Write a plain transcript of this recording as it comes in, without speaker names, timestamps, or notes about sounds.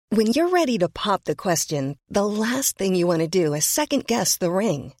When you're ready to pop the question, the last thing you want to do is second-guess the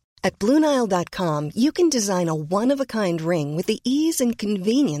ring. At BlueNile.com, you can design a one-of-a-kind ring with the ease and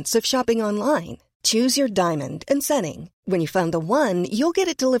convenience of shopping online. Choose your diamond and setting. When you find the one, you'll get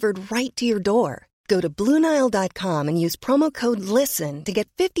it delivered right to your door. Go to BlueNile.com and use promo code LISTEN to get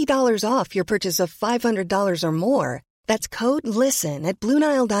 $50 off your purchase of $500 or more. That's code LISTEN at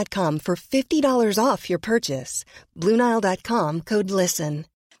BlueNile.com for $50 off your purchase. BlueNile.com, code LISTEN.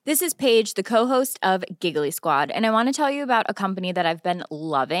 This is Paige, the co-host of Giggly Squad, and I want to tell you about a company that I've been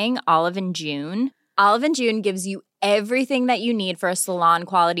loving, Olive & June. Olive & June gives you everything that you need for a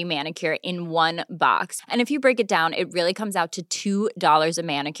salon-quality manicure in one box. And if you break it down, it really comes out to $2 a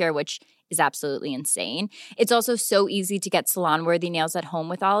manicure, which is absolutely insane. It's also so easy to get salon-worthy nails at home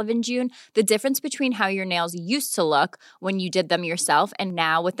with Olive & June. The difference between how your nails used to look when you did them yourself and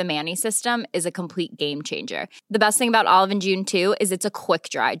now with the Mani system is a complete game changer. The best thing about Olive & June, too, is it's a quick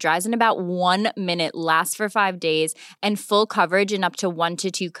dry. Dries in about 1 minute, lasts for 5 days, and full coverage in up to 1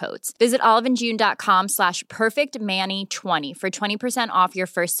 to 2 coats. Visit oliveandjune.com/perfectmani20 for 20% off your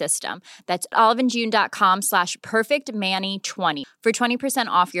first system. That's oliveandjune.com/perfectmani20 for 20%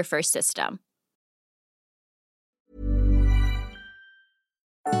 off your first system.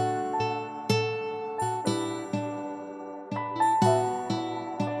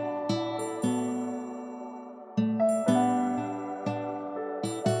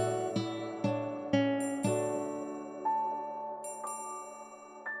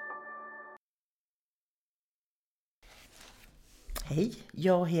 Hej,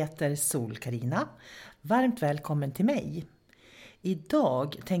 jag heter Sol-Carina. Varmt välkommen till mig.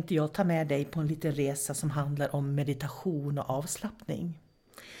 Idag tänkte jag ta med dig på en liten resa som handlar om meditation och avslappning.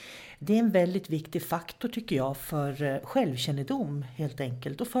 Det är en väldigt viktig faktor tycker jag för självkännedom helt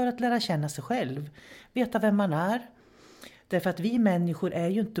enkelt och för att lära känna sig själv, veta vem man är. Därför att vi människor är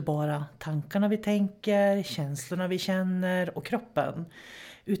ju inte bara tankarna vi tänker, känslorna vi känner och kroppen,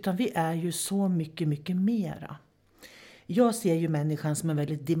 utan vi är ju så mycket, mycket mera. Jag ser ju människan som en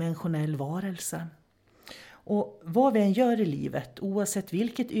väldigt dimensionell varelse. Och vad vi än gör i livet, oavsett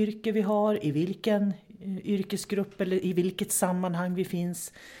vilket yrke vi har, i vilken yrkesgrupp eller i vilket sammanhang vi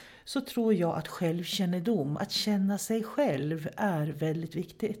finns, så tror jag att självkännedom, att känna sig själv, är väldigt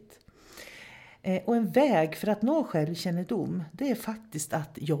viktigt. Och en väg för att nå självkännedom, det är faktiskt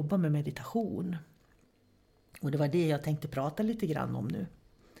att jobba med meditation. Och det var det jag tänkte prata lite grann om nu.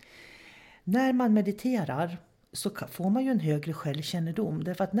 När man mediterar så får man ju en högre självkännedom.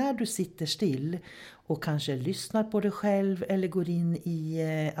 Därför att när du sitter still och kanske lyssnar på dig själv eller går in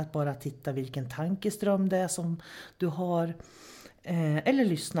i att bara titta vilken tankeström det är som du har, eller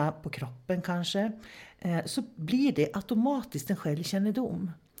lyssna på kroppen kanske, så blir det automatiskt en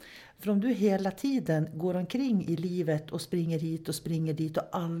självkännedom. För om du hela tiden går omkring i livet och springer hit och springer dit och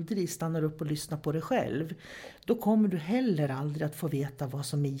aldrig stannar upp och lyssnar på dig själv, då kommer du heller aldrig att få veta vad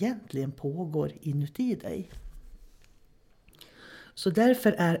som egentligen pågår inuti dig. Så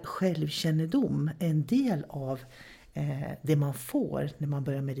därför är självkännedom en del av det man får när man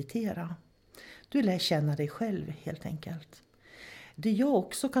börjar meditera. Du lär känna dig själv helt enkelt. Det jag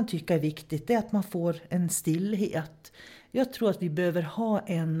också kan tycka är viktigt är att man får en stillhet. Jag tror att vi behöver ha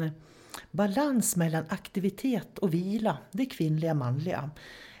en balans mellan aktivitet och vila. Det är kvinnliga manliga.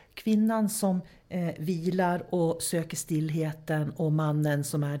 Kvinnan som vilar och söker stillheten och mannen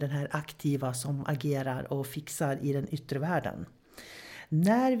som är den här aktiva som agerar och fixar i den yttre världen.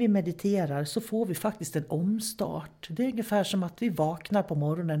 När vi mediterar så får vi faktiskt en omstart. Det är ungefär som att vi vaknar på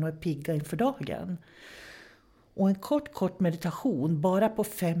morgonen och är pigga inför dagen. Och en kort meditation bara på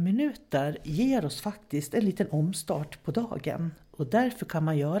 5 minuter ger oss faktiskt en liten omstart på dagen. Och därför kan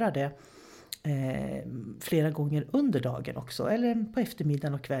man göra det flera gånger under dagen också. Eller på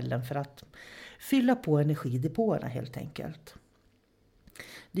eftermiddagen och kvällen för att fylla på energidepåerna helt enkelt.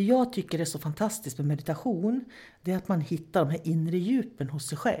 Det jag tycker är så fantastiskt med meditation, det är att man hittar de här inre djupen hos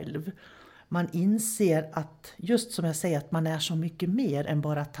sig själv. Man inser att, just som jag säger, att man är så mycket mer än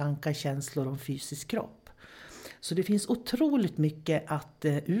bara tankar, känslor och fysisk kropp. Så det finns otroligt mycket att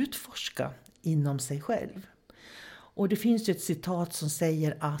utforska inom sig själv. Och det finns ju ett citat som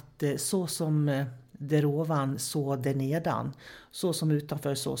säger att så som där ovan, så där nedan. Så som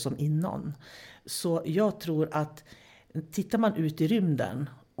utanför, så som inom. Så jag tror att tittar man ut i rymden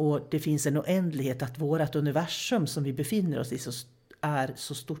och det finns en oändlighet, att vårt universum som vi befinner oss i är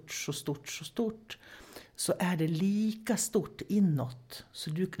så stort, så är det lika stort inåt. Så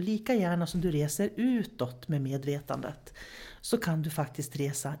du, lika gärna som du reser utåt med medvetandet, så kan du faktiskt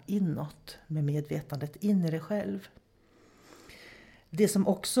resa inåt med medvetandet in i dig själv. Det som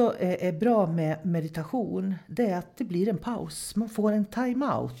också är bra med meditation, det är att det blir en paus. Man får en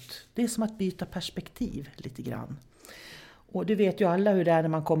time-out. Det är som att byta perspektiv lite grann. Och du vet ju alla hur det är när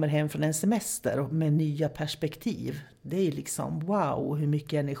man kommer hem från en semester med nya perspektiv. Det är liksom wow hur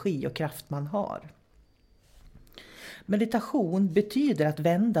mycket energi och kraft man har. Meditation betyder att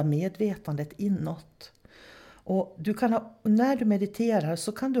vända medvetandet inåt. Och när du mediterar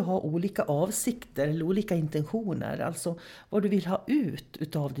så kan du ha olika avsikter eller olika intentioner. Alltså vad du vill ha ut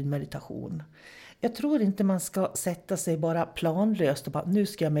utav din meditation. Jag tror inte man ska sätta sig bara planlöst och bara nu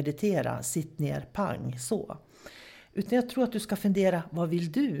ska jag meditera, sitt ner, pang, så. Utan jag tror att du ska fundera, vad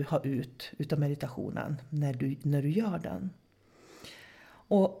vill du ha ut utav meditationen när du gör den?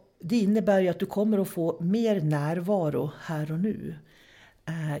 Och det innebär ju att du kommer att få mer närvaro här och nu.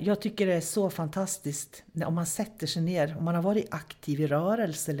 Jag tycker det är så fantastiskt om man sätter sig ner, om man har varit aktiv i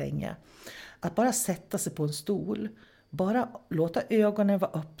rörelse länge. Att bara sätta sig på en stol, bara låta ögonen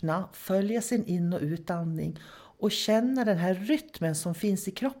vara öppna, följa sin in- och utandning och känna den här rytmen som finns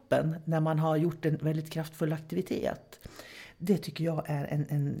i kroppen när man har gjort en väldigt kraftfull aktivitet. Det tycker jag är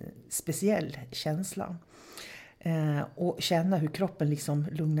en speciell känsla. Och känna hur kroppen liksom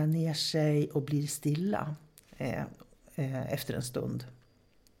lugnar ner sig och blir stilla efter en stund.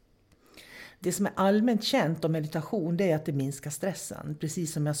 Det som är allmänt känt om meditation, det är att det minskar stressen.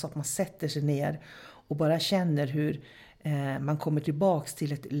 Precis som jag sa, att man sätter sig ner och bara känner hur man kommer tillbaks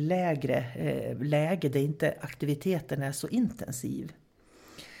till ett lägre läge där inte aktiviteten är så intensiv.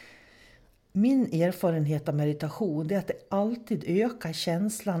 Min erfarenhet av meditation, det är att det alltid ökar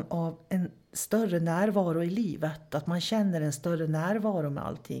känslan av en större närvaro i livet. Att man känner en större närvaro med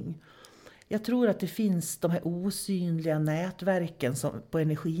allting. Jag tror att det finns de här osynliga nätverken på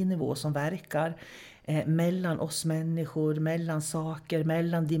energinivå som verkar mellan oss människor, mellan saker,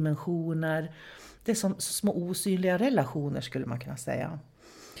 mellan dimensioner. Det är som små osynliga relationer skulle man kunna säga.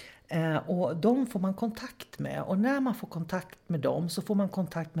 Och de får man kontakt med. Och när man får kontakt med dem så får man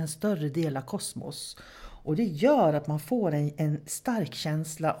kontakt med en större del av kosmos. Och det gör att man får en stark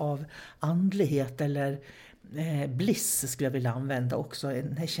känsla av andlighet eller bliss skulle jag vilja använda också.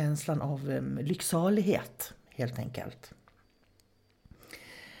 Den här känslan av lycksalighet helt enkelt.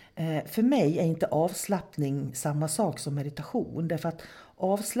 För mig är inte avslappning samma sak som meditation. Därför att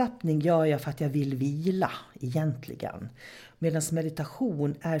avslappning gör jag för att jag vill vila egentligen. Medan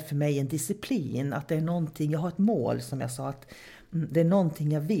meditation är för mig en disciplin. Att det är någonting, jag har ett mål som jag sa. Att det är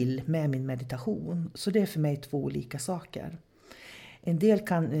någonting jag vill med min meditation. Så det är för mig 2 olika saker. En del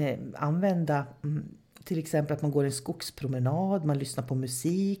kan använda till exempel att man går en skogspromenad, man lyssnar på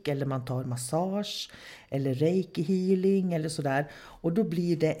musik eller man tar massage eller reiki healing eller sådär. Och då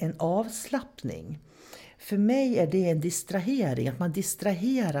blir det en avslappning. För mig är det en distrahering, att man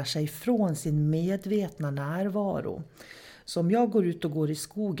distraherar sig från sin medvetna närvaro. Så om jag går ut och går i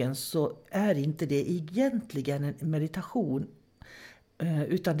skogen så är inte det egentligen en meditation,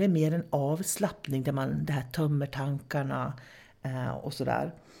 utan det är mer en avslappning där man det här tömmer tankarna och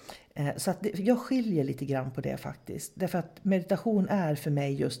sådär. Så att jag skiljer lite grann på det faktiskt. Därför att meditation är för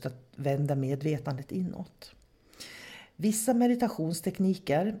mig just att vända medvetandet inåt. Vissa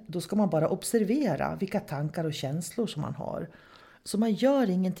meditationstekniker, då ska man bara observera vilka tankar och känslor som man har. Så man gör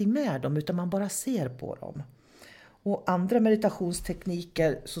ingenting med dem utan man bara ser på dem. Och andra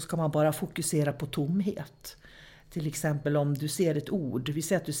meditationstekniker så ska man bara fokusera på tomhet. Till exempel om du ser ett ord, vi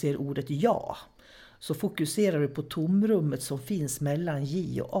säger att du ser ordet ja. Så fokuserar du på tomrummet som finns mellan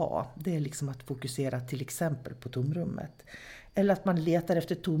J och A. Det är liksom att fokusera till exempel på tomrummet. Eller att man letar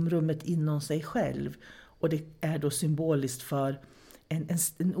efter tomrummet inom sig själv. Och det är då symboliskt för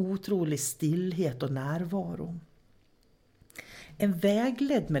en otrolig stillhet och närvaro. En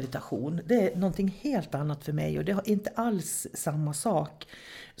vägledd meditation, det är någonting helt annat för mig. Och det har inte alls samma sak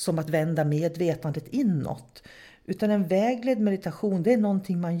som att vända medvetandet inåt. Utan en vägledd meditation, det är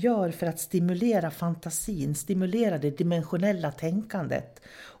någonting man gör för att stimulera fantasin, stimulera det dimensionella tänkandet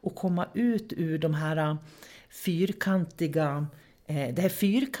och komma ut ur det här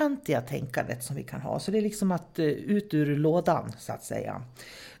fyrkantiga tänkandet som vi kan ha. Så det är liksom att ut ur lådan så att säga.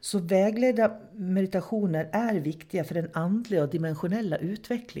 Så vägledda meditationer är viktiga för den andliga och dimensionella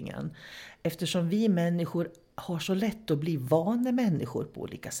utvecklingen. Eftersom vi människor har så lätt att bli vanemänniskor på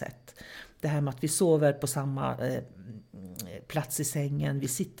olika sätt. Det här med att vi sover på samma plats i sängen, vi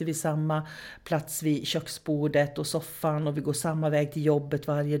sitter vid samma plats vid köksbordet och soffan och vi går samma väg till jobbet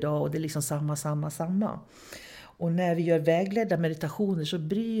varje dag och det är liksom samma. Och när vi gör vägledda meditationer så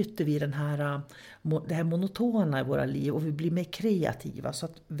bryter vi det här monotona i våra liv och vi blir mer kreativa. Så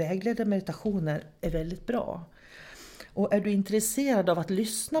att vägledda meditationer är väldigt bra. Och är du intresserad av att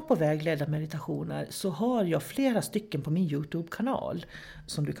lyssna på vägledda meditationer så har jag flera stycken på min YouTube-kanal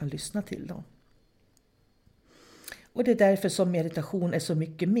som du kan lyssna till då. Och det är därför som meditation är så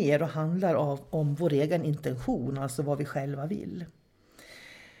mycket mer och handlar om vår egen intention, alltså vad vi själva vill.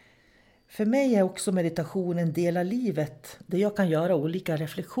 För mig är också meditation en del av livet där jag kan göra olika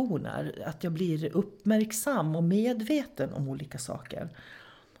reflektioner. Att jag blir uppmärksam och medveten om olika saker.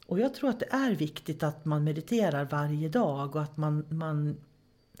 Och jag tror att det är viktigt att man mediterar varje dag och att man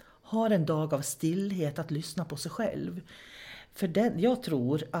har en dag av stillhet att lyssna på sig själv. För jag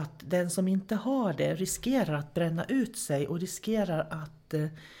tror att den som inte har det riskerar att bränna ut sig och riskerar att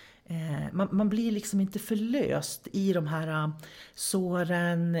man blir liksom inte förlöst i de här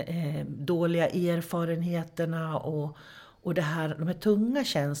såren, dåliga erfarenheterna och de här tunga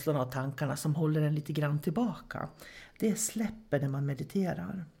känslorna och tankarna som håller en lite grann tillbaka. Det släpper när man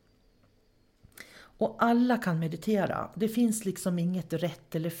mediterar. Och alla kan meditera. Det finns liksom inget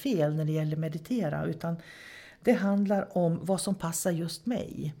rätt eller fel när det gäller meditera, utan det handlar om vad som passar just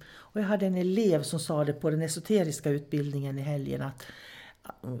mig. Och jag hade en elev som sa det på den esoteriska utbildningen i helgen att,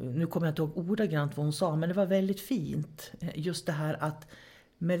 nu kommer jag inte ihåg ordagrant vad hon sa, men det var väldigt fint. Just det här att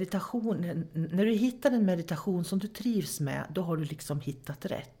meditation, när du hittar en meditation som du trivs med, då har du liksom hittat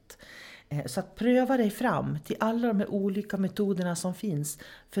rätt. Så att pröva dig fram till alla de här olika metoderna som finns.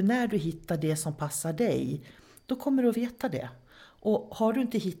 För när du hittar det som passar dig, då kommer du att veta det. Och har du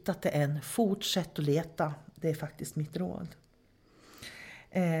inte hittat det än, fortsätt att leta. Det är faktiskt mitt råd.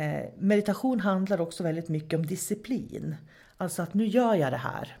 Meditation handlar också väldigt mycket om disciplin. Alltså att nu gör jag det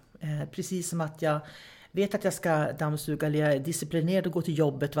här. Precis som att jag vet att jag ska dammsuga, eller jag är disciplinerad och gå till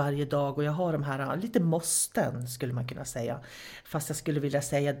jobbet varje dag. Och jag har de här lite måsten, skulle man kunna säga. Fast jag skulle vilja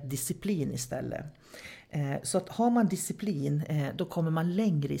säga disciplin istället. Så att har man disciplin, då kommer man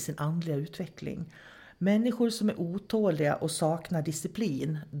längre i sin andliga utveckling. Människor som är otåliga och saknar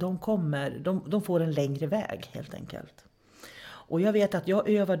disciplin, de får en längre väg helt enkelt. Och jag vet att jag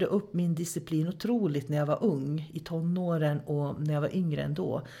övade upp min disciplin otroligt när jag var ung, i tonåren och när jag var yngre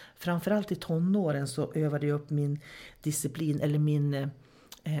ändå. Framförallt i tonåren så övade jag upp min disciplin eller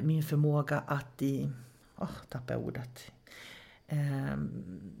min förmåga att tappar jag ordet.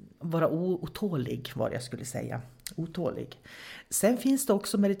 Vara otålig, vad jag skulle säga. Otålig. Sen finns det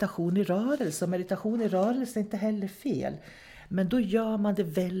också meditation i rörelse. Meditation i rörelse är inte heller fel. Men då gör man det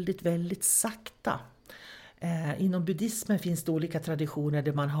väldigt, väldigt sakta. Inom buddhismen finns det olika traditioner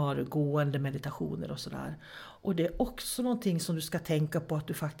där man har gående meditationer och sådär. Och det är också någonting som du ska tänka på att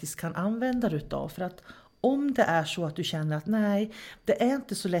du faktiskt kan använda dig utav. För att om det är så att du känner att nej, det är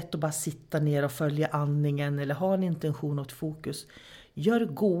inte så lätt att bara sitta ner och följa andningen eller ha en intention och ett fokus. Gör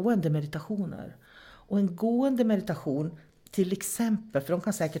gående meditationer. Och en gående meditation, till exempel, för de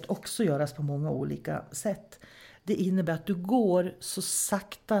kan säkert också göras på många olika sätt. Det innebär att du går så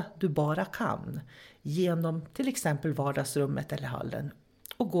sakta du bara kan genom till exempel vardagsrummet eller hallen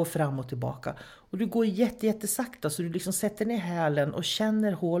och går fram och tillbaka. Och du går jättesakta så du liksom sätter ner hälen och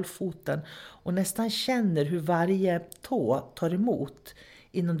känner hålfoten och nästan känner hur varje tå tar emot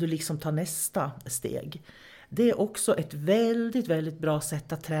innan du liksom tar nästa steg. Det är också ett väldigt, väldigt bra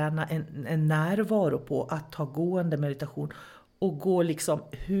sätt att träna en närvaro på, att ha gående meditation och gå liksom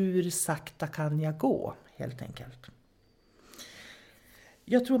hur sakta kan jag gå helt enkelt.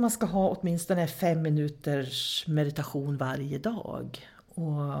 Jag tror man ska ha åtminstone 5 minuters meditation varje dag.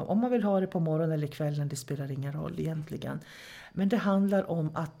 Och om man vill ha det på morgonen eller kvällen, det spelar ingen roll egentligen. Men det handlar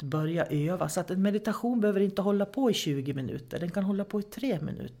om att börja öva. Så att en meditation behöver inte hålla på i 20 minuter. Den kan hålla på i 3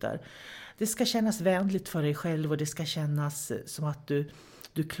 minuter. Det ska kännas vänligt för dig själv och det ska kännas som att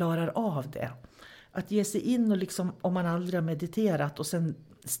du klarar av det. Att ge sig in och liksom, om man aldrig har mediterat och sen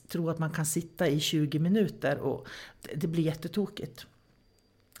tro att man kan sitta i 20 minuter och det blir jättetokigt.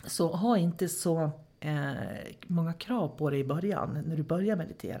 Så ha inte så många krav på dig i början när du börjar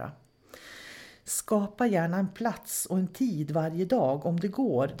meditera. Skapa gärna en plats och en tid varje dag om det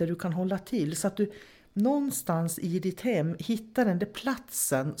går där du kan hålla till så att du någonstans i ditt hem hittar den där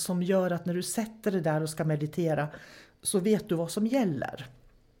platsen som gör att när du sätter dig där och ska meditera så vet du vad som gäller.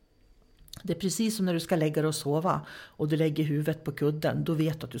 Det är precis som när du ska lägga dig och sova och du lägger huvudet på kudden, då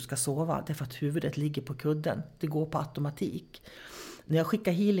vet du att du ska sova därför att huvudet ligger på kudden. Det går på automatik. När jag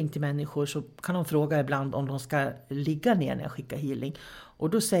skickar healing till människor så kan de fråga ibland om de ska ligga ner när jag skickar healing. Och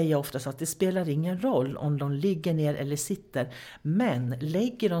då säger jag oftast att det spelar ingen roll om de ligger ner eller sitter. Men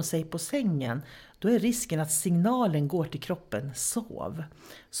lägger de sig på sängen, då är risken att signalen går till kroppen, sov.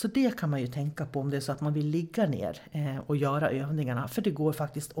 Så det kan man ju tänka på om det är så att man vill ligga ner och göra övningarna. För det går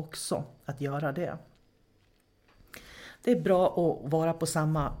faktiskt också att göra det. Det är bra att vara på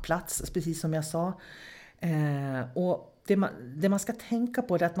samma plats, precis som jag sa. Och det man ska tänka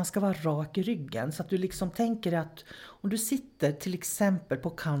på är att man ska vara rak i ryggen. Så att du liksom tänker att om du sitter till exempel på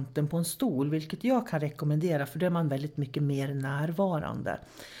kanten på en stol, vilket jag kan rekommendera för då är man väldigt mycket mer närvarande.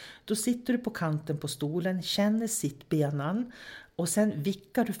 Då sitter du på kanten på stolen, känner sittbenan och sen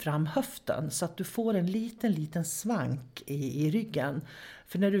vickar du fram höften så att du får en liten svank i ryggen.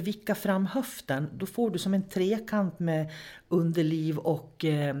 För när du vickar fram höften då får du som en trekant med underliv och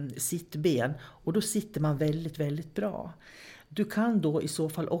sittben och då sitter man väldigt, väldigt bra. Du kan då i så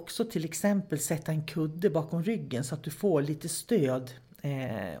fall också till exempel sätta en kudde bakom ryggen så att du får lite stöd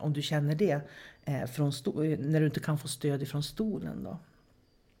om du känner det när du inte kan få stöd ifrån stolen då.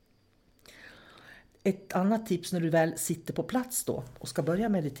 Ett annat tips när du väl sitter på plats då och ska börja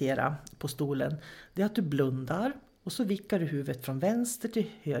meditera på stolen, det är att du blundar och så vickar du huvudet från vänster till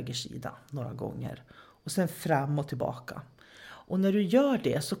höger sida några gånger och sen fram och tillbaka. Och när du gör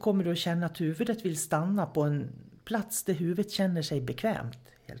det så kommer du att känna att huvudet vill stanna på en plats där huvudet känner sig bekvämt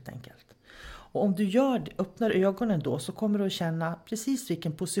helt enkelt. Och om du öppnar ögonen då så kommer du att känna precis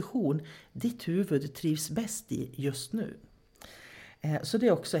vilken position ditt huvud trivs bäst i just nu. Så det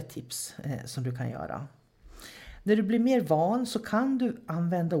är också ett tips som du kan göra. När du blir mer van så kan du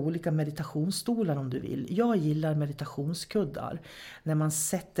använda olika meditationsstolar om du vill. Jag gillar meditationskuddar. När man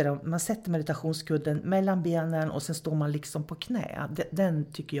sätter meditationskudden mellan benen och sen står man liksom på knä. Den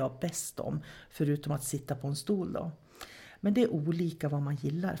tycker jag bäst om, förutom att sitta på en stol då. Men det är olika vad man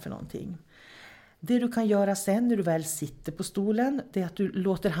gillar för någonting. Det du kan göra sen när du väl sitter på stolen, det är att du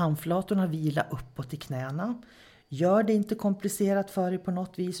låter handflatorna vila uppåt i knäna. Gör det inte komplicerat för dig på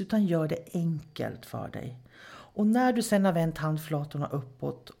något vis utan gör det enkelt för dig. Och när du sen har vänt handflatorna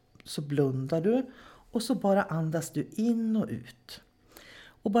uppåt så blundar du och så bara andas du in och ut.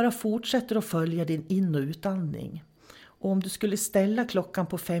 Och bara fortsätter att följa din in- och utandning. Och om du skulle ställa klockan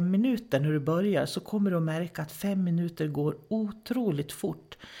på 5 minuter när du börjar så kommer du att märka att 5 minuter går otroligt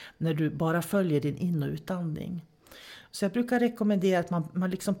fort när du bara följer din in- och utandning. Så jag brukar rekommendera att man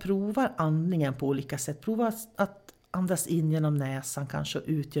liksom provar andningen på olika sätt. Prova att andas in genom näsan, kanske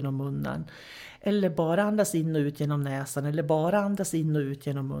ut genom munnen. Eller bara andas in och ut genom näsan. Eller bara andas in och ut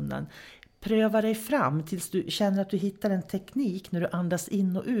genom munnen. Pröva dig fram tills du känner att du hittar en teknik när du andas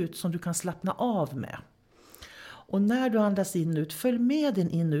in och ut som du kan slappna av med. Och när du andas in och ut, följ med din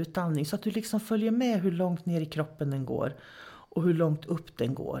in- och utandning så att du liksom följer med hur långt ner i kroppen den går. Och hur långt upp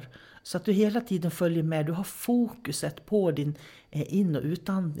den går. Så att du hela tiden följer med. Du har fokuset på din in- och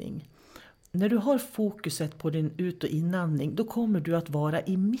utandning. När du har fokuset på din ut- och inandning då kommer du att vara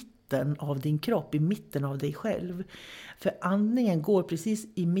i mitten av din kropp. I mitten av dig själv. För andningen går precis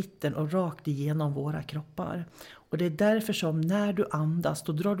i mitten och rakt igenom våra kroppar. Och det är därför som när du andas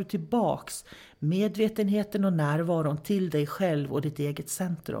då drar du tillbaks medvetenheten och närvaron till dig själv och ditt eget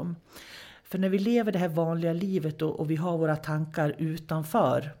centrum. För när vi lever det här vanliga livet och vi har våra tankar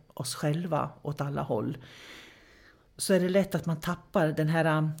utanför oss själva åt alla håll så är det lätt att man tappar den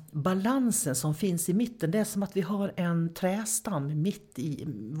här balansen som finns i mitten. Det är som att vi har en trästam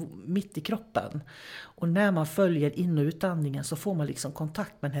mitt i kroppen. Och när man följer in- och utandningen så får man liksom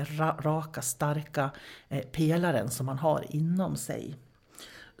kontakt med den här raka, starka pelaren som man har inom sig.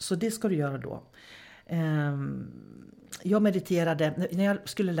 Så det ska du göra då. Jag mediterade, när jag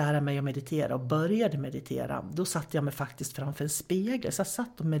skulle lära mig att meditera och började meditera, då satt jag mig faktiskt framför en spegel. Så jag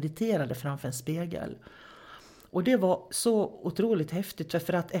satt och mediterade framför en spegel. Och det var så otroligt häftigt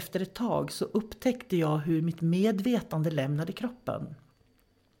för att efter ett tag så upptäckte jag hur mitt medvetande lämnade kroppen.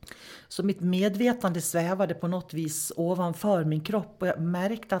 Så mitt medvetande svävade på något vis ovanför min kropp och jag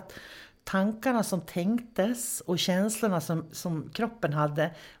märkte att tankarna som tänktes och känslorna som kroppen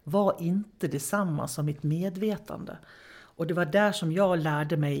hade var inte detsamma som mitt medvetande. Och det var där som jag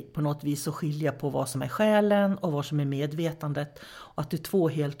lärde mig på något vis att skilja på vad som är själen och vad som är medvetandet. Och att det är 2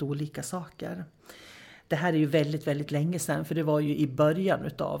 helt olika saker. Det här är ju väldigt, väldigt länge sedan för det var ju i början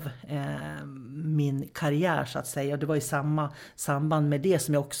utav min karriär så att säga. Och det var i samma samband med det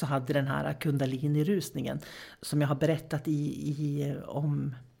som jag också hade den här kundalini-rusningen som jag har berättat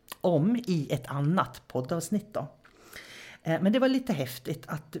om i ett annat poddavsnitt då. Men det var lite häftigt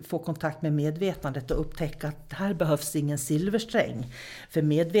att få kontakt med medvetandet och upptäcka att här behövs ingen silversträng. För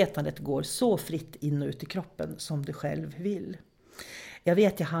medvetandet går så fritt in och ut i kroppen som du själv vill. Jag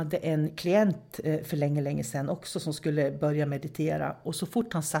vet jag hade en klient för länge sedan också som skulle börja meditera. Och så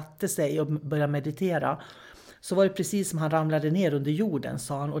fort han satte sig och började meditera så var det precis som han ramlade ner under jorden,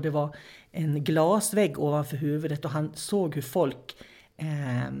 sa han. Och det var en glasvägg ovanför huvudet och han såg hur folk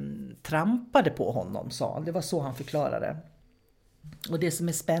trampade på honom, sa han. Det var så han förklarade. Och det som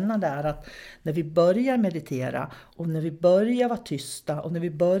är spännande är att när vi börjar meditera och när vi börjar vara tysta och när vi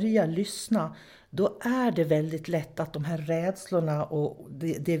börjar lyssna, då är det väldigt lätt att de här rädslorna och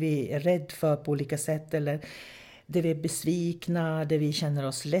det vi är rädd för på olika sätt, eller det vi är besvikna, det vi känner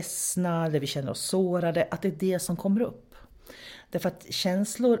oss ledsna, det vi känner oss sårade, att det är det som kommer upp. Därför att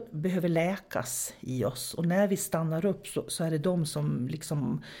känslor behöver läkas i oss, och när vi stannar upp så är det de som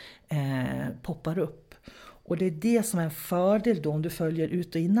liksom poppar upp. Och det är det som är en fördel då om du följer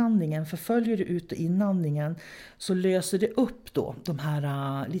ut- och inandningen. För följer du ut- och inandningen så löser det upp då de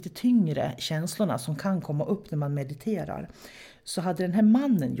här lite tyngre känslorna som kan komma upp när man mediterar. Så hade den här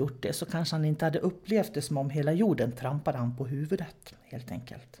mannen gjort det så kanske han inte hade upplevt det som om hela jorden trampade han på huvudet, helt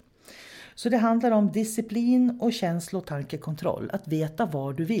enkelt. Så det handlar om disciplin och känsla- och tankekontroll. Att veta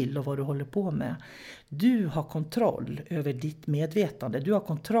vad du vill och vad du håller på med. Du har kontroll över ditt medvetande. Du har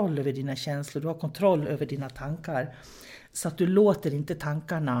kontroll över dina känslor. Du har kontroll över dina tankar. Så att du låter inte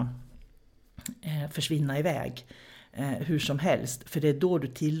tankarna försvinna iväg hur som helst. För det är då du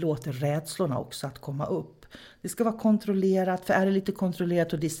tillåter rädslorna också att komma upp. Det ska vara kontrollerat, för är det lite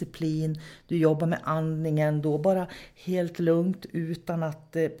kontrollerat och disciplin, du jobbar med andningen, då bara helt lugnt utan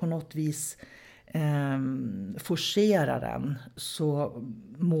att på något vis forcera den, så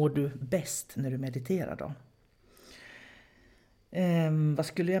mår du bäst när du mediterar då. Vad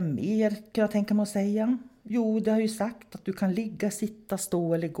skulle jag mer kunna tänka mig att säga? Jo, det har ju sagt att du kan ligga, sitta,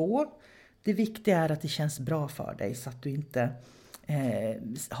 stå eller gå. Det viktiga är att det känns bra för dig så att du inte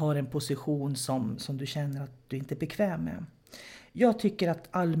har en position som du känner att du inte är bekväm med. Jag tycker att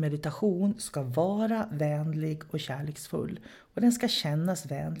all meditation ska vara vänlig och kärleksfull. Och den ska kännas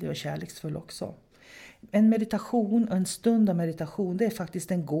vänlig och kärleksfull också. En meditation och en stund av meditation, det är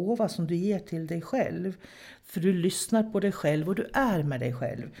faktiskt en gåva som du ger till dig själv. För du lyssnar på dig själv och du är med dig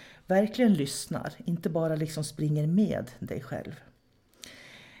själv. Verkligen lyssnar, inte bara liksom springer med dig själv.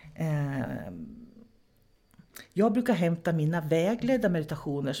 Jag brukar hämta mina vägledda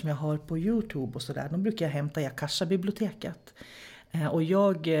meditationer som jag har på YouTube och sådär. De brukar jag hämta i Akasha-biblioteket. Och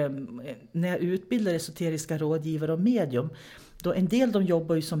när jag utbildar esoteriska rådgivare och medium, då en del de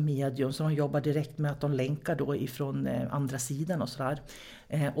jobbar ju som medium, så de jobbar direkt med att de länkar då ifrån andra sidan och sådär.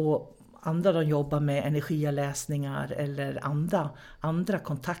 Och andra de jobbar med energialäsningar eller andra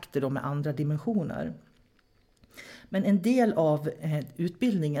kontakter då med andra dimensioner. Men en del av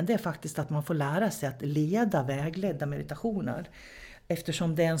utbildningen, det är faktiskt att man får lära sig att leda vägledda meditationer.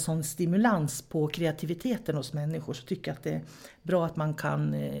 Eftersom det är en sån stimulans på kreativiteten hos människor, så tycker jag att det är bra att man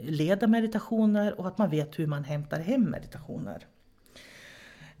kan leda meditationer och att man vet hur man hämtar hem meditationer.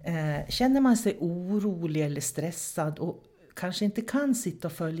 Känner man sig orolig eller stressad och kanske inte kan sitta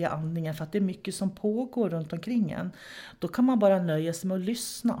och följa andningen för att det är mycket som pågår runt omkring en, då kan man bara nöja sig med att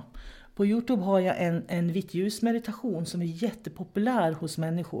lyssna. På YouTube har jag en vitt ljusmeditation som är jättepopulär hos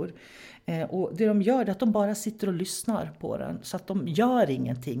människor. Och det de gör är att de bara sitter och lyssnar på den. Så att de gör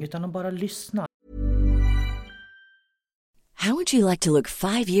ingenting utan de bara lyssnar. How would you like to look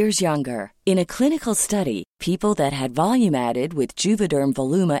 5 years younger? In a clinical study, people that had volume added with Juvederm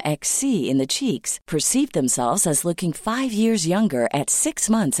Voluma XC in the cheeks perceived themselves as looking 5 years younger at 6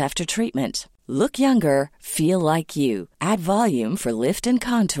 months after treatment. Look younger, feel like you. Add volume for lift and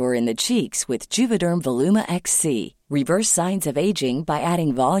contour in the cheeks with Juvederm Voluma XC. Reverse signs of aging by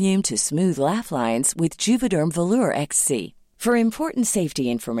adding volume to smooth laugh lines with Juvederm Volure XC. For important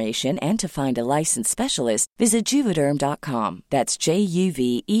safety information and to find a licensed specialist, visit Juvederm.com. That's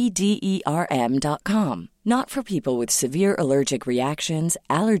JUVEDERM.com. Not for people with severe allergic reactions,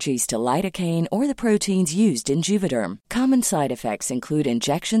 allergies to lidocaine, or the proteins used in Juvederm. Common side effects include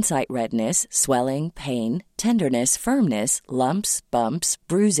injection site redness, swelling, pain, tenderness, firmness, lumps, bumps,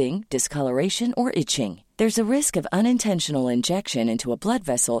 bruising, discoloration, or itching. There's a risk of unintentional injection into a blood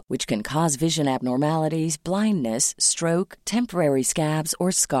vessel, which can cause vision abnormalities, blindness, stroke, temporary scabs,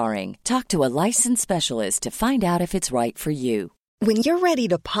 or scarring. Talk to a licensed specialist to find out if it's right for you. When you're ready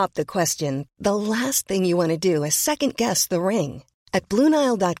to pop the question, the last thing you want to do is second-guess the ring. At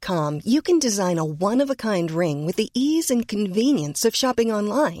BlueNile.com, you can design a one-of-a-kind ring with the ease and convenience of shopping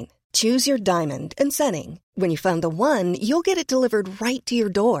online. Choose your diamond and setting. When you find the one, you'll get it delivered right to your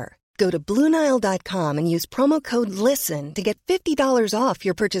door. Go to BlueNile.com and use promo code LISTEN to get $50 off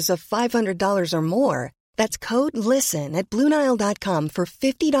your purchase of $500 or more. That's code LISTEN at BlueNile.com for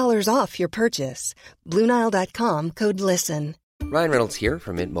 $50 off your purchase. BlueNile.com, code LISTEN. Ryan Reynolds here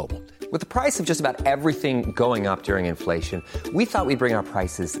from Mint Mobile. With the price of just about everything going up during inflation, we thought we'd bring our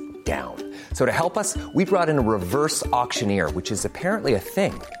prices down. So to help us, we brought in a reverse auctioneer, which is apparently a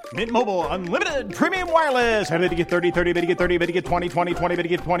thing. Mint Mobile Unlimited Premium Wireless. How to get 30, 30, how to get 30, how to get 20, 20, 20, how to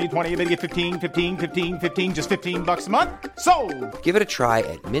get 20, 20, how to get 15, 15, 15, 15, just $15 a month? Sold! Give it a try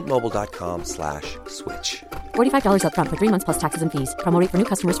at mintmobile.com/switch. $45 up front for 3 months plus taxes and fees. Promo rate for new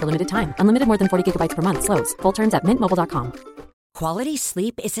customers for limited time. Unlimited more than 40 gigabytes per month. Slows full terms at mintmobile.com. Quality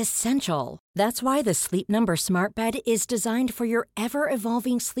sleep is essential. That's why the Sleep Number Smart Bed is designed for your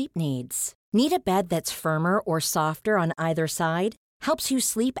ever-evolving sleep needs. Need a bed that's firmer or softer on either side? Helps you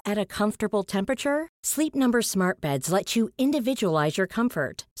sleep at a comfortable temperature? Sleep Number Smart Beds let you individualize your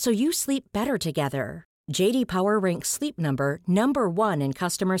comfort, so you sleep better together. J.D. Power ranks Sleep Number #1 in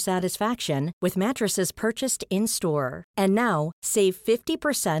customer satisfaction with mattresses purchased in-store. And now, save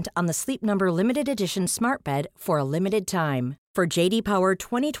 50% on the Sleep Number Limited Edition Smart Bed for a limited time. For J.D. Power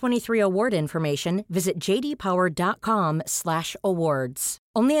 2023 award information, visit jdpower.com/awards.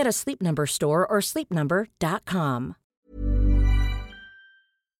 Only at a Sleep Number store or sleepnumber.com.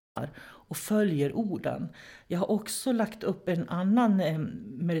 Och följer orden. Jag har också lagt upp en annan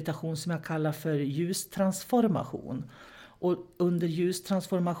meditation som jag kallar för ljustransformation. Och under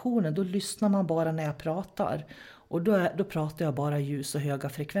ljustransformationen då lyssnar man bara när jag pratar. Och då pratar jag bara ljus och höga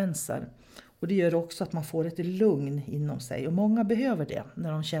frekvenser. Och det gör också att man får ett lugn inom sig. Och många behöver det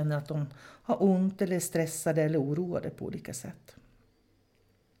när de känner att de har ont eller är stressade eller oroade på olika sätt.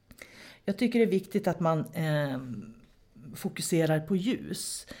 Jag tycker det är viktigt att man fokuserar på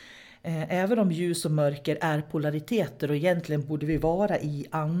ljus. Även om ljus och mörker är polariteter och egentligen borde vi vara i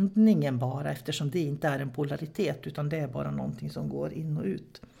andningen bara eftersom det inte är en polaritet utan det är bara någonting som går in och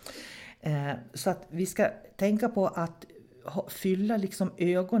ut. Så att vi ska tänka på att fylla liksom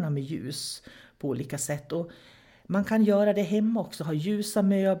ögonen med ljus på olika sätt. Och man kan göra det hemma också, ha ljusa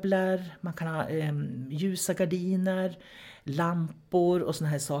möbler, man kan ha ljusa gardiner, lampor och såna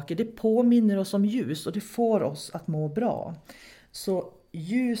här saker. Det påminner oss om ljus och det får oss att må bra. Så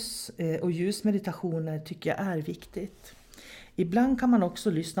ljus och ljusmeditationer tycker jag är viktigt. Ibland kan man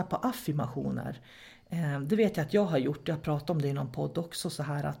också lyssna på affirmationer. Det vet jag att jag har gjort, jag har pratat om det i någon podd också så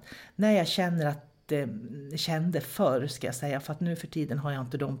här att när jag känner att kände förr ska jag säga, för att nu för tiden har jag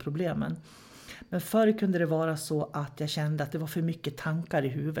inte de problemen. Men förr kunde det vara så att jag kände att det var för mycket tankar i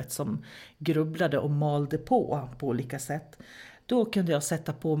huvudet som grubblade och malde på olika sätt. Då kunde jag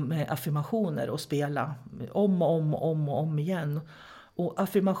sätta på med affirmationer och spela om och om igen. Och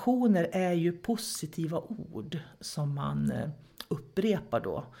affirmationer är ju positiva ord som man upprepar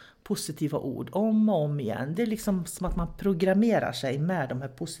då. Positiva ord om och om igen. Det är liksom som att man programmerar sig med de här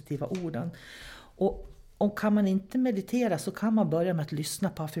positiva orden. Och kan man inte meditera så kan man börja med att lyssna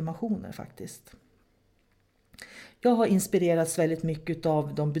på affirmationer faktiskt. Jag har inspirerats väldigt mycket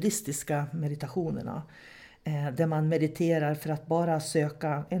av de buddhistiska meditationerna. Där man mediterar för att bara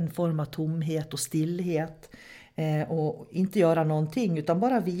söka en form av tomhet och stillhet. Och inte göra någonting utan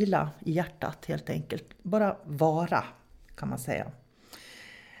bara vila i hjärtat helt enkelt. Bara vara kan man säga.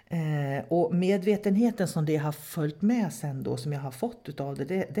 Och medvetenheten som det har följt med sen då som jag har fått utav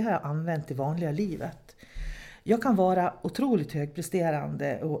det har jag använt i vanliga livet. Jag kan vara otroligt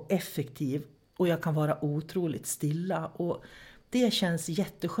högpresterande och effektiv och jag kan vara otroligt stilla och det känns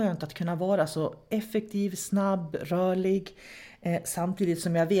jätteskönt att kunna vara så effektiv, snabb, rörlig samtidigt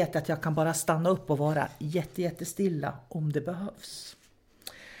som jag vet att jag kan bara stanna upp och vara jättestilla om det behövs.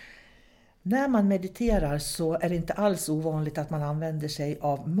 När man mediterar så är det inte alls ovanligt att man använder sig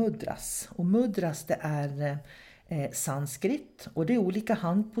av mudras. Och mudras det är sanskrit och det är olika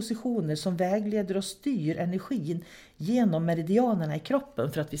handpositioner som vägleder och styr energin genom meridianerna i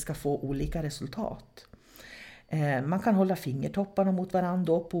kroppen för att vi ska få olika resultat. Man kan hålla fingertopparna mot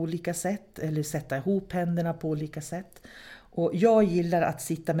varandra på olika sätt eller sätta ihop händerna på olika sätt. Och jag gillar att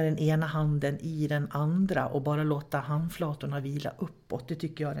sitta med den ena handen i den andra och bara låta handflatorna vila uppåt. Det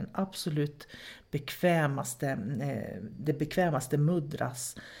tycker jag är den absolut bekvämaste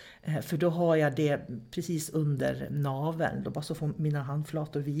mudras. För då har jag det precis under naveln. Då bara så får mina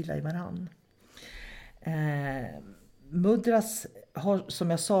handflator vila i varann. Mudras har, som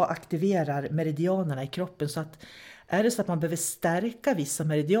jag sa, aktiverar meridianerna i kroppen så att är det så att man behöver stärka vissa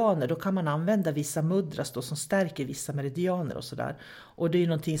meridianer då kan man använda vissa mudras då som stärker vissa meridianer och sådär. Och det är ju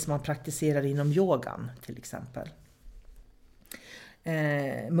någonting som man praktiserar inom yogan till exempel.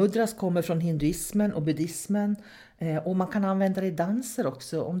 Mudras kommer från hinduismen och buddhismen och man kan använda det i danser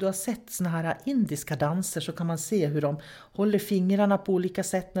också. Om du har sett såna här indiska danser så kan man se hur de håller fingrarna på olika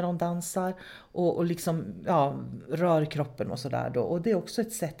sätt när de dansar och liksom, rör kroppen och sådär då. Och det är också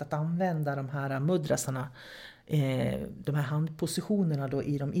ett sätt att använda de här mudrasarna, de här handpositionerna då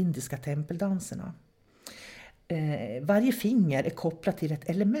i de indiska tempeldanserna. Varje finger är kopplat till ett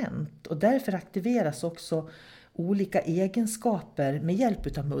element och därför aktiveras också olika egenskaper med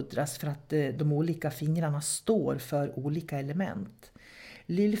hjälp av mudras för att de olika fingrarna står för olika element.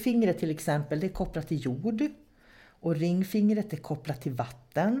 Lillfingret till exempel, det är kopplat till jord och ringfingret är kopplat till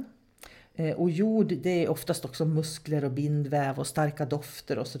vatten. Och jord, det är oftast också muskler och bindväv och starka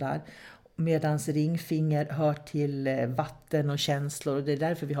dofter och sådär. Medan ringfinger hör till vatten och känslor och det är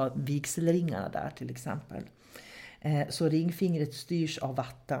därför vi har vigselringarna där till exempel. Så ringfingret styrs av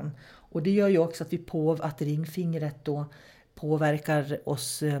vatten. Och det gör ju också att ringfingret då påverkar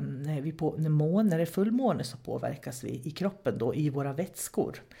oss, när det är fullmåne så påverkas vi i kroppen då i våra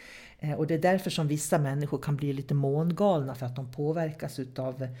vätskor. Och det är därför som vissa människor kan bli lite mångalna för att de påverkas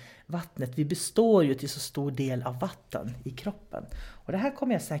av vattnet. Vi består ju till så stor del av vatten i kroppen. Och det här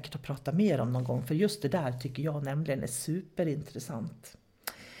kommer jag säkert att prata mer om någon gång för just det där tycker jag nämligen är superintressant.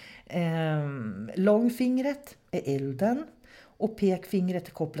 Långfingret är elden och pekfingret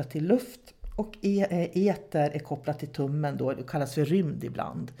är kopplat till luft och eter är kopplat till tummen då, det kallas för rymd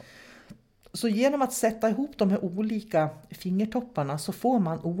ibland. Så genom att sätta ihop de här olika fingertopparna så får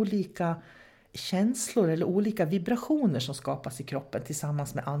man olika känslor eller olika vibrationer som skapas i kroppen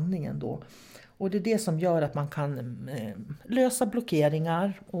tillsammans med andningen då. Och det är det som gör att man kan lösa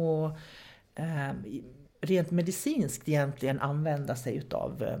blockeringar och rent medicinskt egentligen använda sig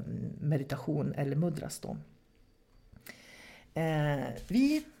av meditation eller mudras då.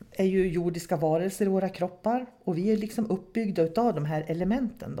 Vi är ju jordiska varelser i våra kroppar och vi är liksom uppbyggda av de här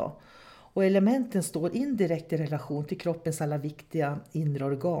elementen då. Och elementen står indirekt i relation till kroppens alla viktiga inre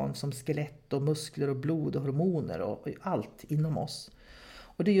organ som skelett och muskler och blod och hormoner och allt inom oss.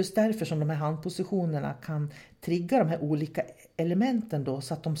 Och det är just därför som de här handpositionerna kan trigga de här olika elementen då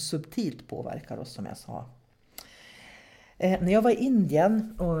så att de subtilt påverkar oss som jag sa. När jag var i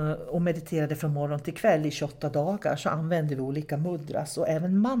Indien och mediterade från morgon till kväll i 28 dagar så använde vi olika mudras och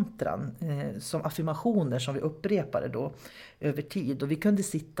även mantran som affirmationer som vi upprepade då över tid. Och vi kunde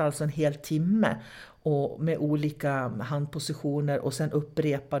sitta alltså en hel timme och med olika handpositioner och sen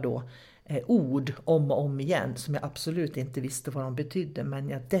upprepa då ord om och om igen som jag absolut inte visste vad de betydde men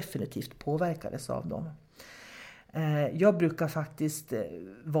jag definitivt påverkades av dem. Jag brukar faktiskt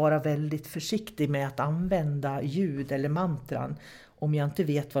vara väldigt försiktig med att använda ljud eller mantran om jag inte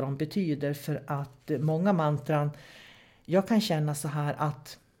vet vad de betyder för att många mantran, jag kan känna så här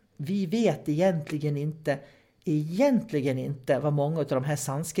att vi vet egentligen inte vad många av de här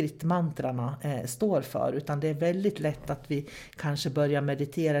sanskritmantrarna står för utan det är väldigt lätt att vi kanske börjar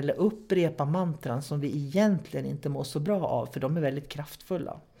meditera eller upprepa mantran som vi egentligen inte mår så bra av för de är väldigt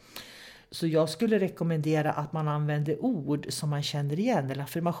kraftfulla. Så jag skulle rekommendera att man använder ord som man känner igen eller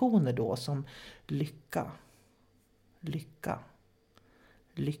affirmationer då som lycka, lycka,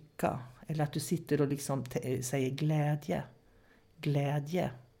 lycka. Eller att du sitter och liksom säger glädje, glädje,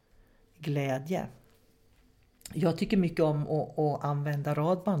 glädje. Jag tycker mycket om att använda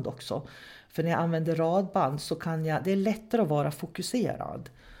radband också. För när jag använder radband så det är lättare att vara fokuserad.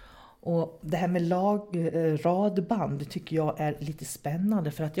 Och det här med radband tycker jag är lite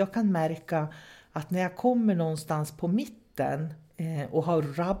spännande för att jag kan märka att när jag kommer någonstans på mitten och har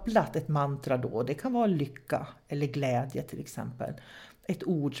rabblat ett mantra då, det kan vara lycka eller glädje till exempel, ett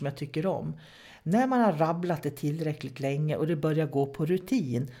ord som jag tycker om. När man har rabblat det tillräckligt länge och det börjar gå på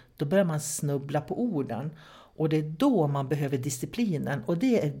rutin, då börjar man snubbla på orden. Och det är då man behöver disciplinen och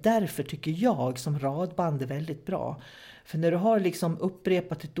det är därför tycker jag som radband är väldigt bra. För när du har liksom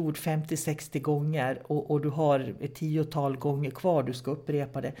upprepat ett ord 50-60 gånger och du har ett 10-tal gånger kvar du ska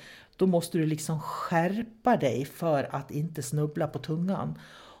upprepa det, då måste du liksom skärpa dig för att inte snubbla på tungan.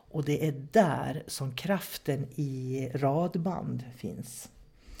 Och det är där som kraften i radband finns.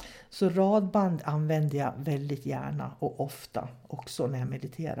 Så radband använder jag väldigt gärna och ofta också när jag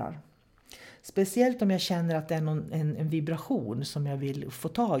mediterar. Speciellt om jag känner att det är en vibration som jag vill få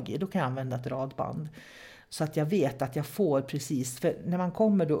tag i, då kan jag använda ett radband. Så att jag vet att jag får precis, för när man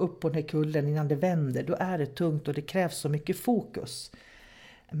kommer då upp på den här kullen innan det vänder, då är det tungt och det krävs så mycket fokus.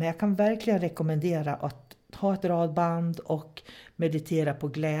 Men jag kan verkligen rekommendera att ha ett radband och meditera på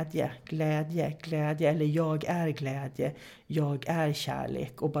glädje, glädje, glädje eller jag är glädje, jag är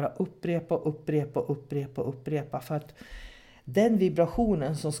kärlek och bara upprepa för att den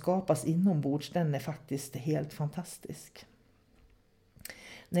vibrationen som skapas inombords den är faktiskt helt fantastisk.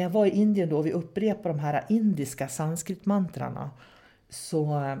 När jag var i Indien då, vi upprepade de här indiska sanskritmantrarna,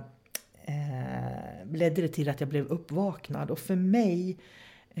 så ledde det till att jag blev uppvaknad. Och för mig,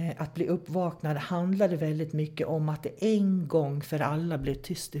 att bli uppvaknad handlade väldigt mycket om att det en gång för alla blev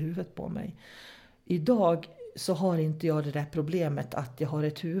tyst i huvudet på mig. Idag så har inte jag det där problemet att jag har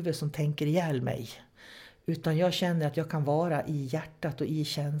ett huvud som tänker ihjäl mig. Utan jag känner att jag kan vara i hjärtat och i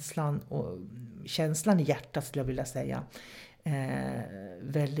känslan. Och känslan i hjärtat skulle jag vilja säga.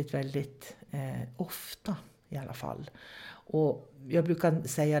 Väldigt, väldigt ofta i alla fall. Och jag brukar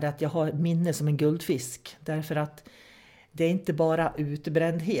säga det att jag har minne som en guldfisk. Därför att det är inte bara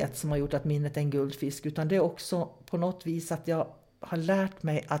utbrändhet som har gjort att minnet är en guldfisk. Utan det är också på något vis att jag har lärt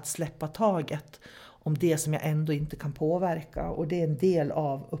mig att släppa taget om det som jag ändå inte kan påverka. Och det är en del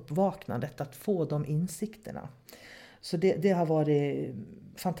av uppvaknandet, att få de insikterna. Så det har varit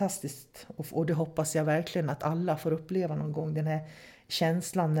fantastiskt. Och det hoppas jag verkligen att alla får uppleva någon gång. Den här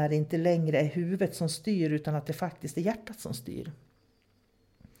känslan när det inte längre är huvudet som styr, utan att det faktiskt är hjärtat som styr.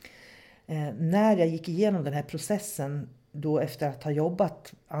 När jag gick igenom den här processen, då efter att ha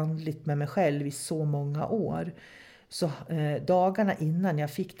jobbat andligt med mig själv i så många år, så dagarna innan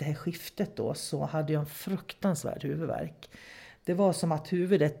jag fick det här skiftet då, så hade jag en fruktansvärd huvudvärk. Det var som att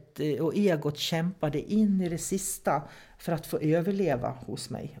huvudet och egot kämpade in i det sista för att få överleva hos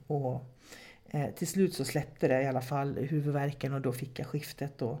mig. Och till slut så släppte det i alla fall huvudvärken, och då fick jag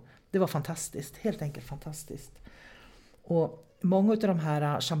skiftet. Och det var fantastiskt, helt enkelt fantastiskt. Och många av de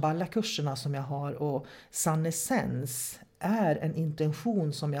här Shambhala-kurserna som jag har och Sun Essence är en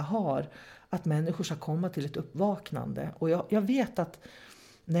intention som jag har, att människor ska komma till ett uppvaknande. Och jag vet att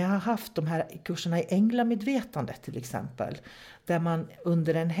när jag har haft de här kurserna i änglamedvetandet till exempel, där man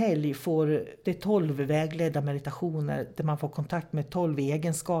under en helg får, det är 12 vägledda meditationer där man får kontakt med 12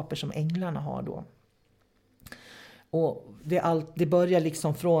 egenskaper som änglarna har då. Och det börjar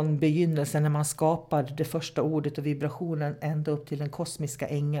liksom från begynnelsen när man skapar det första ordet och vibrationen ända upp till den kosmiska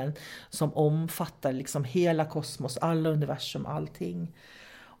ängeln som omfattar liksom hela kosmos, alla universum, allting.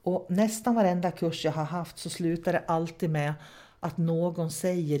 Och nästan varenda kurs jag har haft så slutar det alltid med att någon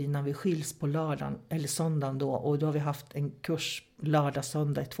säger innan vi skiljs på lördagen eller söndagen då, och då har vi haft en kurs lördag,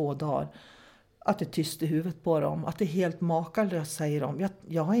 söndag i 2 dagar, att det är tyst i huvudet på dem, att det är helt makalöst, säger de.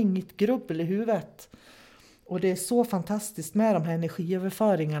 Jag har inget grubbel i huvudet. Och det är så fantastiskt med de här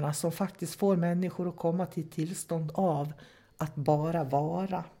energiöverföringarna som faktiskt får människor att komma till tillstånd av att bara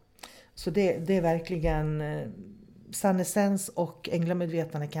vara. Så det är verkligen Sun Essence och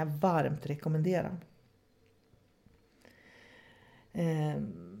änglamedvetande kan jag varmt rekommendera.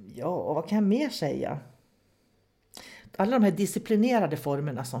 Och vad kan jag mer säga? Alla de här disciplinerade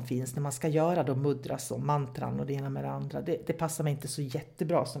formerna som finns när man ska göra då mudras och mantran och det ena med det andra, det passar mig inte så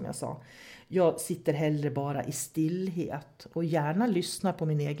jättebra som jag sa. Jag sitter hellre bara i stillhet och gärna lyssnar på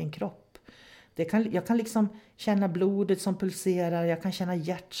min egen kropp. Jag kan liksom känna blodet som pulserar, jag kan känna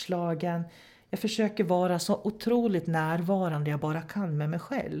hjärtslagen. Jag försöker vara så otroligt närvarande jag bara kan med mig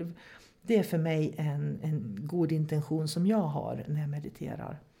själv. Det är för mig en god intention som jag har när jag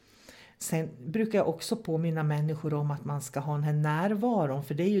mediterar. Sen brukar jag också påminna människor om att man ska ha den här närvaron.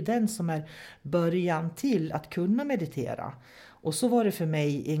 För det är ju den som är början till att kunna meditera. Och så var det för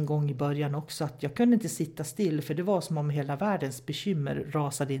mig en gång i början också, att jag kunde inte sitta still. För det var som om hela världens bekymmer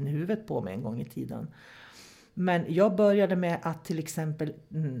rasade in i huvudet på mig en gång i tiden. Men jag började med att till exempel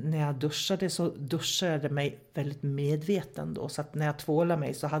när jag duschade så duschade jag mig väldigt medveten då. Så att när jag tvålade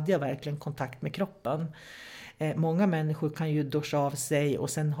mig så hade jag verkligen kontakt med kroppen. Många människor kan ju duscha av sig och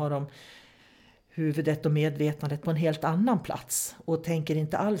sen har de huvudet och medvetandet på en helt annan plats. Och tänker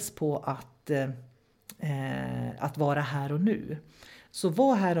inte alls på att vara här och nu. Så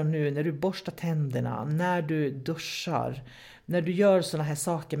var här och nu när du borstar tänderna, när du duschar, när du gör såna här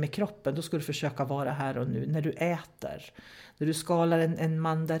saker med kroppen, då ska du försöka vara här och nu. När du äter, när du skalar en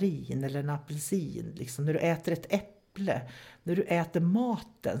mandarin eller en apelsin, liksom, när du äter ett äpple, när du äter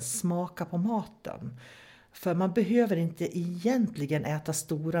maten, smaka på maten. För man behöver inte egentligen äta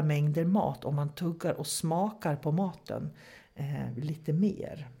stora mängder mat om man tuggar och smakar på maten lite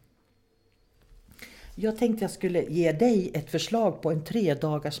mer. Jag tänkte jag skulle ge dig ett förslag på en 3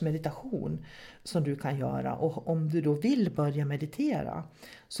 dagars meditation som du kan göra. Och om du då vill börja meditera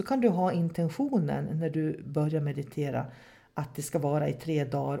så kan du ha intentionen när du börjar meditera att det ska vara i 3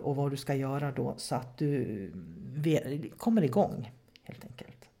 dagar och vad du ska göra då så att du kommer igång helt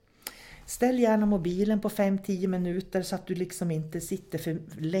enkelt. Ställ gärna mobilen på 5-10 minuter så att du liksom inte sitter för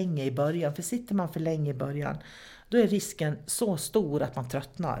länge i början. För sitter man för länge i början då är risken så stor att man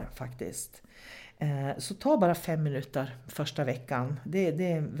tröttnar faktiskt. Så ta bara 5 minuter första veckan.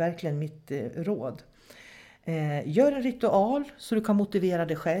 Det är verkligen mitt råd. Gör en ritual så du kan motivera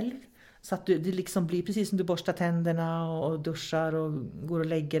dig själv. Så att det liksom blir precis som du borstar tänderna och duschar och går och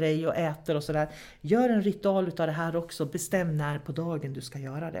lägger dig och äter och sådär. Gör en ritual utav det här också. Bestäm när på dagen du ska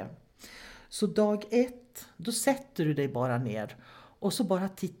göra det. Så dag 1, då sätter du dig bara ner. Och så bara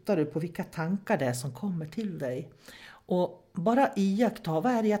tittar du på vilka tankar det är som kommer till dig. Och bara iaktta,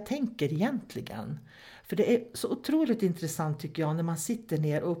 vad är det jag tänker egentligen? För det är så otroligt intressant tycker jag när man sitter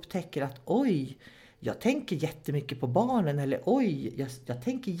ner och upptäcker att oj, jag tänker jättemycket på barnen, eller oj, jag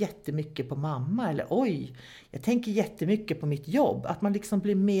tänker jättemycket på mamma, eller oj, jag tänker jättemycket på mitt jobb. Att man liksom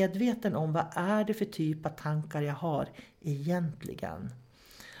blir medveten om vad är det för typ av tankar jag har egentligen.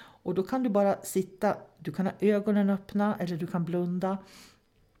 Och då kan du bara sitta, du kan ha ögonen öppna eller du kan blunda.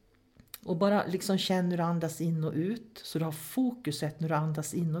 Och bara liksom känna hur du andas in och ut, så du har fokuset när du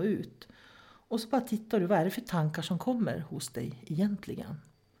andas in och ut. Och så bara tittar du, vad är det för tankar som kommer hos dig egentligen.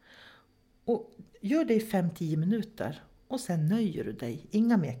 Och gör det i 5-10 minuter och sen nöjer du dig,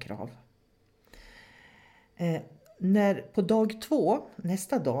 inga mer krav. När på dag 2,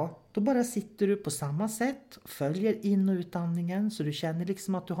 nästa dag, då bara sitter du på samma sätt, följer in- och utandningen så du känner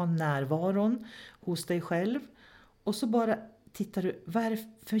liksom att du har närvaron hos dig själv. Och så bara tittar du, vad är det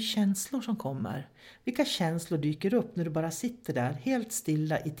för känslor som kommer? Vilka känslor dyker upp när du bara sitter där helt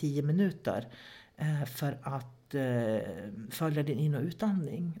stilla i 10 minuter för att följa din in- och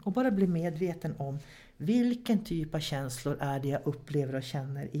utandning. Och bara bli medveten om vilken typ av känslor är det jag upplever och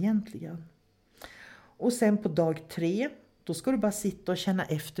känner egentligen. Och sen på dag 3, då ska du bara sitta och känna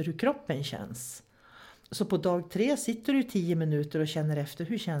efter hur kroppen känns. Så på dag 3 sitter du i 10 minuter och känner efter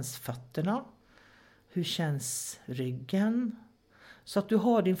hur känns fötterna. Hur känns ryggen? Så att du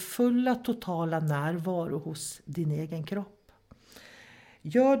har din fulla totala närvaro hos din egen kropp.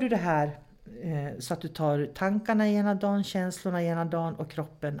 Gör du det här så att du tar tankarna ena dagen, känslorna ena dagen och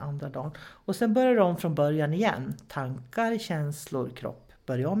kroppen andra dagen. Och sen börjar du om från början igen. Tankar, känslor, kropp.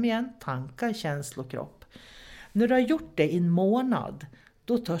 Börja om igen. Tankar, känslor, kropp. När du har gjort det i en månad,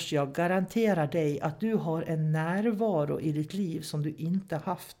 då törs jag garantera dig att du har en närvaro i ditt liv som du inte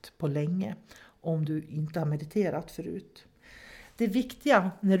haft på länge. Om du inte har mediterat förut. Det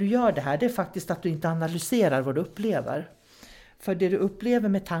viktiga när du gör det här, det är faktiskt att du inte analyserar vad du upplever. För det du upplever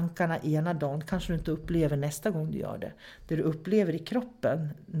med tankarna ena dagen kanske du inte upplever nästa gång du gör det. Det du upplever i kroppen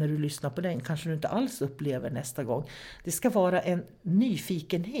när du lyssnar på den kanske du inte alls upplever nästa gång. Det ska vara en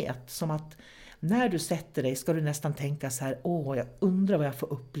nyfikenhet, som att när du sätter dig ska du nästan tänka så här: åh, jag undrar vad jag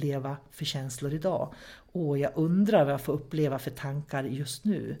får uppleva för känslor idag. Åh, jag undrar vad jag får uppleva för tankar just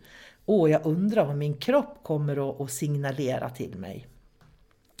nu. Åh, jag undrar vad min kropp kommer att signalera till mig.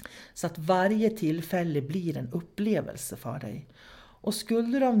 Så att varje tillfälle blir en upplevelse för dig. Och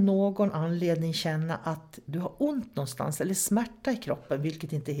skulle du av någon anledning känna att du har ont någonstans eller smärta i kroppen,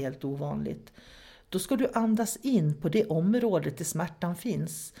 vilket inte är helt ovanligt, då ska du andas in på det området där smärtan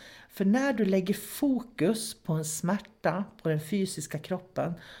finns. För när du lägger fokus på en smärta på den fysiska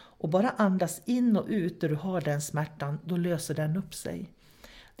kroppen och bara andas in och ut där du har den smärtan, då löser den upp sig.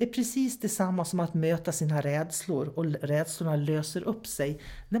 Det är precis detsamma som att möta sina rädslor, och rädslorna löser upp sig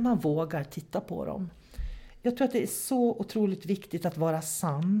när man vågar titta på dem. Jag tror att det är så otroligt viktigt att vara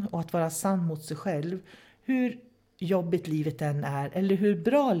sann, och att vara sann mot sig själv. Hur jobbigt livet än är eller hur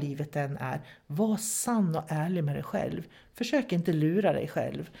bra livet än är, var sann och ärlig med dig själv. Försök inte lura dig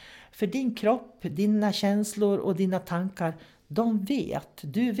själv. För din kropp, dina känslor och dina tankar, de vet,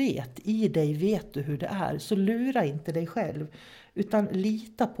 du vet, i dig vet du hur det är. Så lura inte dig själv, utan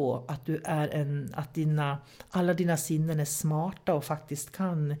lita på att du är att alla dina sinnen är smarta och faktiskt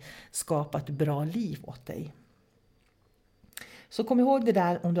kan skapa ett bra liv åt dig. Så kom ihåg det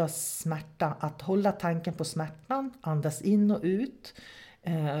där, om du har smärta, att hålla tanken på smärtan, andas in och ut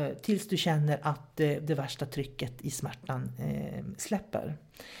tills du känner att det värsta trycket i smärtan släpper.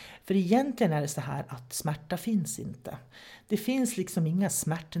 För egentligen är det så här att smärta finns inte. Det finns liksom inga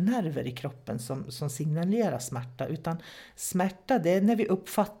smärtnerver i kroppen som signalerar smärta, utan smärta, det är när vi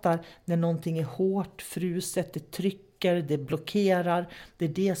uppfattar när någonting är hårt, fruset, det trycker, det blockerar. Det är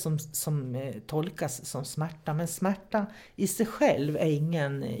det som tolkas som smärta. Men smärta i sig själv är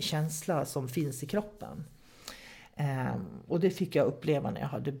ingen känsla som finns i kroppen. Och det fick jag uppleva när jag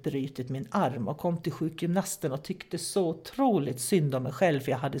hade brutit min arm och kom till sjukgymnasten och tyckte så otroligt synd om mig själv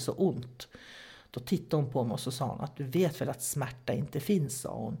för jag hade så ont. Då tittade hon på mig och så sa hon att du vet väl att smärta inte finns,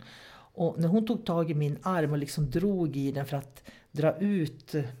 sa hon. Och när hon tog tag i min arm och liksom drog i den för att dra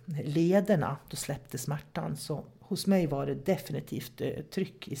ut lederna, då släppte smärtan. Så hos mig var det definitivt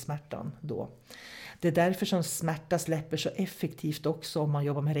tryck i smärtan då. Det är därför som smärta släpper så effektivt också om man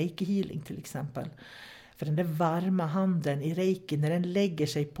jobbar med reiki healing till exempel. För den där varma handen i reiki, när den lägger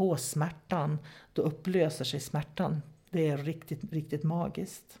sig på smärtan, då upplöser sig smärtan. Det är riktigt, riktigt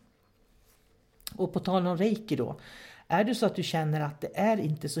magiskt. Och på tal om reiki då, är det så att du känner att det är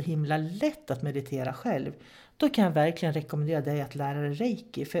inte så himla lätt att meditera själv, då kan jag verkligen rekommendera dig att lära dig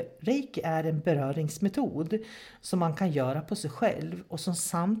reiki. För reiki är en beröringsmetod som man kan göra på sig själv och som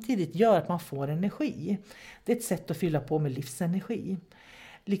samtidigt gör att man får energi. Det är ett sätt att fylla på med livsenergi.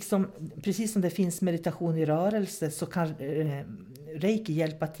 Liksom, precis som det finns meditation i rörelse, så kan reiki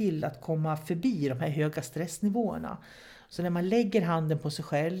hjälpa till att komma förbi de här höga stressnivåerna. Så när man lägger handen på sig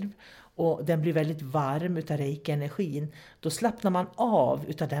själv och den blir väldigt varm utav reiki-energin, då slappnar man av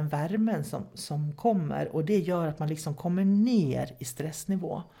utav den värmen som kommer, och det gör att man liksom kommer ner i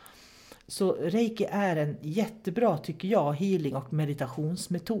stressnivå. Så reiki är en jättebra, tycker jag, healing- och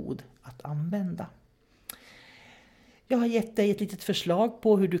meditationsmetod att använda. Jag har gett dig ett litet förslag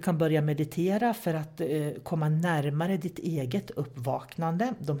på hur du kan börja meditera för att komma närmare ditt eget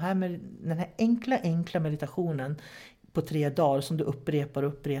uppvaknande. Den här enkla meditationen på 3 dagar som du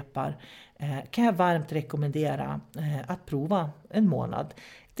upprepar kan jag varmt rekommendera att prova en månad.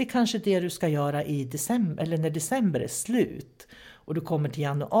 Det är kanske det du ska göra i december, eller när december är slut och du kommer till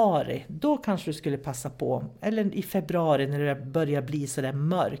januari. Då kanske du skulle passa på, eller i februari när det börjar bli så där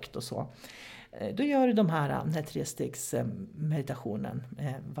mörkt och så. Då gör du den här 3-stegs meditationen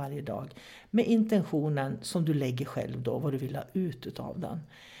varje dag med intentionen som du lägger själv då, vad du vill ha ut utav den.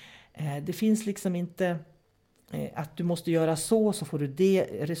 Det finns liksom inte att du måste göra så får du det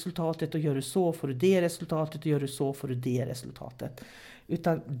resultatet, och gör du så får du det resultatet, och gör du så får du det resultatet.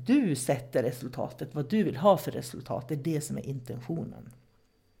 Utan du sätter resultatet, vad du vill ha för resultat, det är det som är intentionen.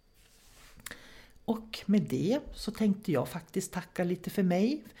 Och med det så tänkte jag faktiskt tacka lite för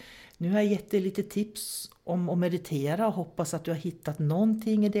mig. Nu har jag gett dig lite tips om att meditera och hoppas att du har hittat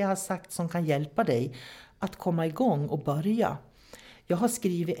någonting i det jag har sagt som kan hjälpa dig att komma igång och börja. Jag har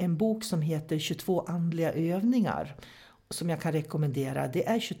skrivit en bok som heter 22 andliga övningar som jag kan rekommendera. Det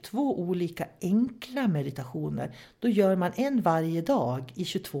är 22 olika enkla meditationer. Då gör man en varje dag i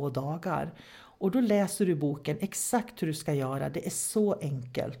 22 dagar. Och då läser du boken exakt hur du ska göra. Det är så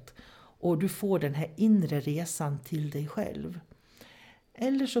enkelt. Och du får den här inre resan till dig själv.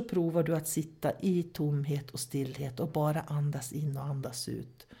 Eller så provar du att sitta i tomhet och stillhet och bara andas in och andas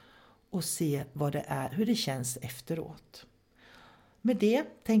ut. Och se vad det är, hur det känns efteråt. Med det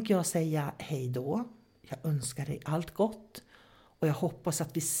tänker jag säga hej då. Jag önskar dig allt gott. Och jag hoppas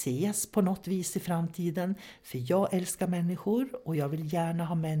att vi ses på något vis i framtiden. För jag älskar människor och jag vill gärna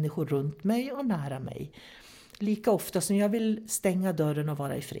ha människor runt mig och nära mig. Lika ofta som jag vill stänga dörren och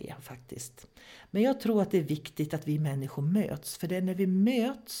vara i fred faktiskt. Men jag tror att det är viktigt att vi människor möts. För det är när vi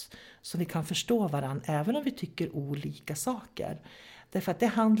möts som vi kan förstå varandra även om vi tycker olika saker. Därför att det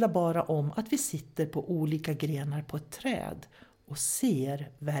handlar bara om att vi sitter på olika grenar på ett träd och ser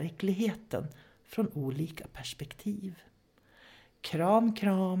verkligheten från olika perspektiv. Kram,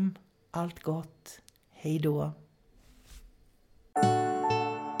 kram, allt gott, hej då!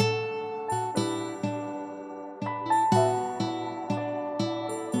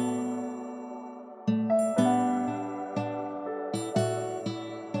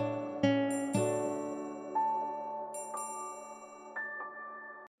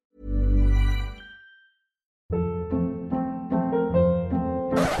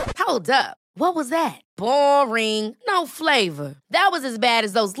 Hold up. What was that? Boring. No flavor. That was as bad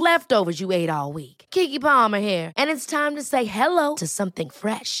as those leftovers you ate all week. Keke Palmer here, and it's time to say hello to something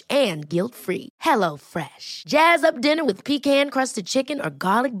fresh and guilt-free. Hello Fresh. Jazz up dinner with pecan-crusted chicken or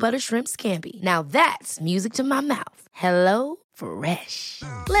garlic butter shrimp scampi. Now that's music to my mouth. Hello Fresh.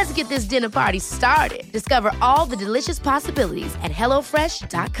 Let's get this dinner party started. Discover all the delicious possibilities at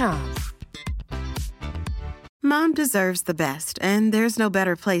hellofresh.com. Mom deserves the best, and there's no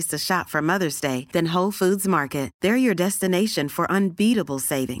better place to shop for Mother's Day than Whole Foods Market. They're your destination for unbeatable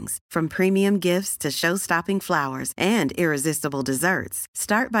savings, from premium gifts to show-stopping flowers and irresistible desserts.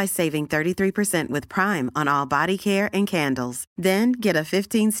 Start by saving 33% with Prime on all body care and candles. Then get a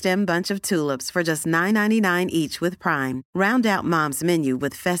 15-stem bunch of tulips for just $9.99 each with Prime. Round out Mom's menu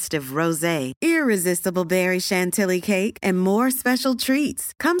with festive rosé, irresistible berry chantilly cake, and more special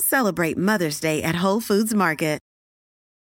treats. Come celebrate Mother's Day at Whole Foods Market.